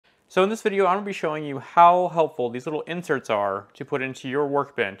So in this video, I'm going to be showing you how helpful these little inserts are to put into your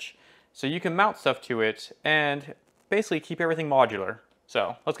workbench so you can mount stuff to it and basically keep everything modular.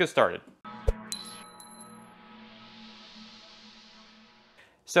 So let's get started.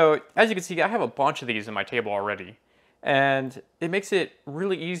 So as you can see, I have a bunch of these in my table already, and it makes it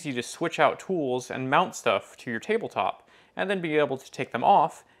really easy to switch out tools and mount stuff to your tabletop and then be able to take them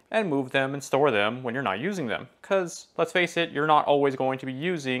off and move them and store them when you're not using them. Because let's face it, you're not always going to be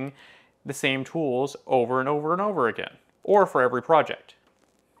using the same tools over and over and over again, or for every project.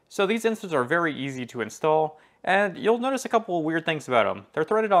 So these inserts are very easy to install, and you'll notice a couple of weird things about them. They're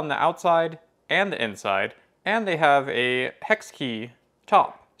threaded on the outside and the inside, and they have a hex key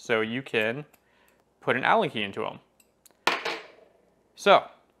top, so you can put an Allen key into them. So,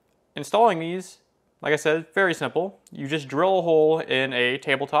 installing these, like I said, very simple. You just drill a hole in a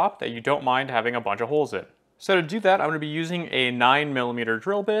tabletop that you don't mind having a bunch of holes in. So to do that, I'm going to be using a 9mm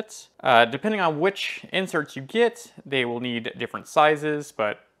drill bit. Depending on which inserts you get, they will need different sizes,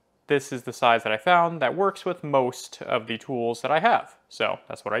 but this is the size that I found that works with most of the tools that I have. So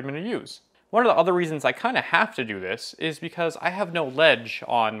that's what I'm going to use. One of the other reasons I kind of have to do this is because I have no ledge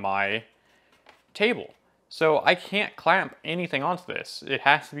on my table. So I can't clamp anything onto this. It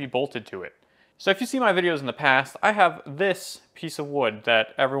has to be bolted to it. So if you see my videos in the past, I have this piece of wood that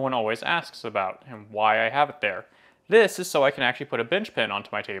everyone always asks about and why I have it there. This is so I can actually put a bench pin onto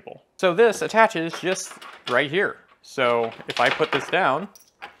my table. So this attaches just right here. So if I put this down,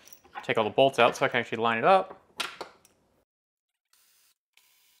 take all the bolts out so I can actually line it up.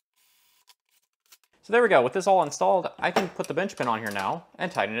 So there we go. With this all installed, I can put the bench pin on here now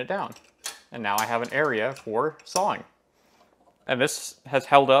and tighten it down. And now I have an area for sawing. And this has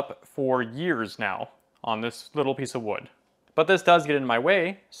held up for years now on this little piece of wood. But this does get in my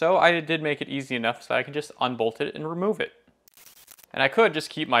way, so I did make it easy enough so that I can just unbolt it and remove it. And I could just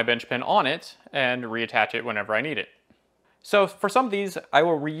keep my bench pin on it and reattach it whenever I need it. So for some of these, I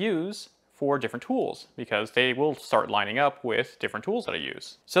will reuse for different tools because they will start lining up with different tools that I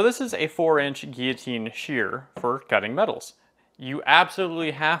use. So this is a 4-inch guillotine shear for cutting metals. You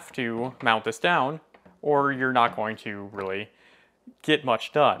absolutely have to mount this down or you're not going to really get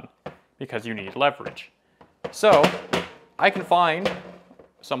much done because you need leverage. So I can find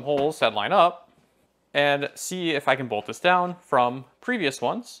some holes that line up and see if I can bolt this down from previous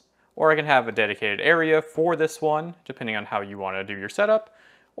ones, or I can have a dedicated area for this one depending on how you want to do your setup,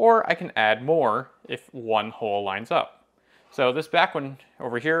 or I can add more if one hole lines up. So this back one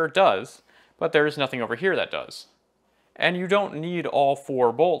over here does, but there's nothing over here that does. And you don't need all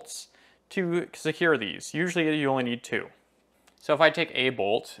 4 bolts to secure these. Usually you only need 2. So if I take a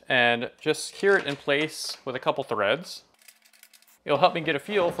bolt and just secure it in place with a couple threads, it'll help me get a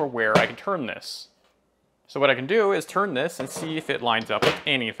feel for where I can turn this. So what I can do is turn this and see if it lines up with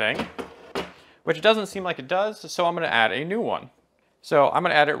anything, which it doesn't seem like it does, so I'm going to add a new one. So I'm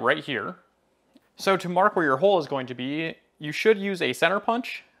going to add it right here. So to mark where your hole is going to be, you should use a center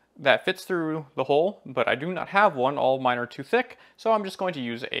punch that fits through the hole, but I do not have one. All of mine are too thick, so I'm just going to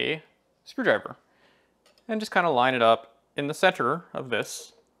use a screwdriver and just kind of line it up in the center of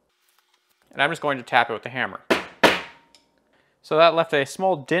this, and I'm just going to tap it with the hammer. So that left a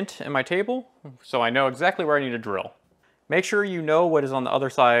small dent in my table, so I know exactly where I need to drill. Make sure you know what is on the other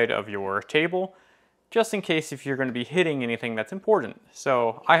side of your table, just in case if you're going to be hitting anything that's important.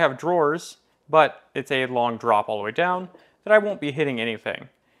 So I have drawers, but it's a long drop all the way down that I won't be hitting anything.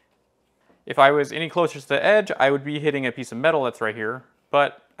 If I was any closer to the edge, I would be hitting a piece of metal that's right here,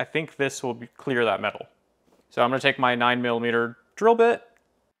 but I think this will clear that metal. So I'm going to take my 9mm drill bit.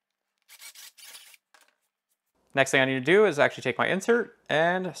 Next thing I need to do is actually take my insert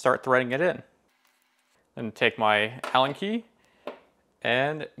and start threading it in. And take my Allen key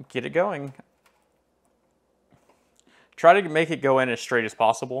and get it going. Try to make it go in as straight as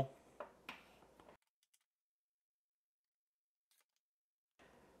possible.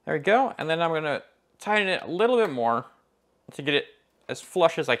 There we go, and then I'm going to tighten it a little bit more to get it as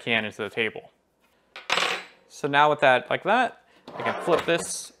flush as I can into the table. So now with that like that, I can flip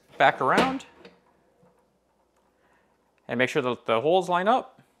this back around and make sure that the holes line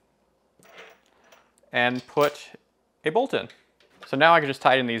up and put a bolt in. So now I can just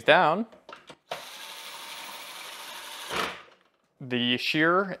tighten these down. The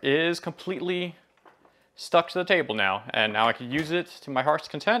shear is completely stuck to the table now, and now I can use it to my heart's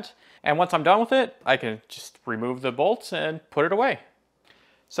content. And once I'm done with it, I can just remove the bolts and put it away.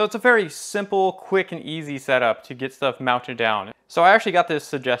 So it's a very simple, quick, and easy setup to get stuff mounted down. So I actually got this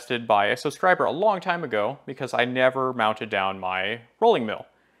suggested by a subscriber a long time ago because I never mounted down my rolling mill.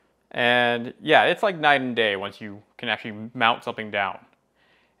 And yeah, it's like night and day once you can actually mount something down.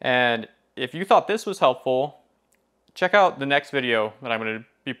 And if you thought this was helpful, check out the next video that I'm going to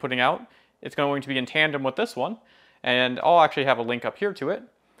be putting out. It's going to be in tandem with this one, and I'll actually have a link up here to it.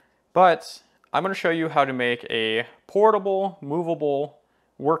 But I'm going to show you how to make a portable, movable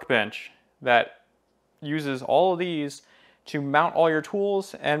workbench that uses all of these to mount all your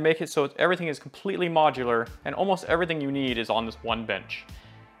tools and make it so everything is completely modular and almost everything you need is on this one bench.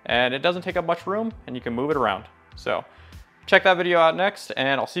 And it doesn't take up much room and you can move it around. So check that video out next,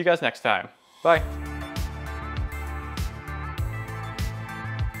 and I'll see you guys next time. Bye.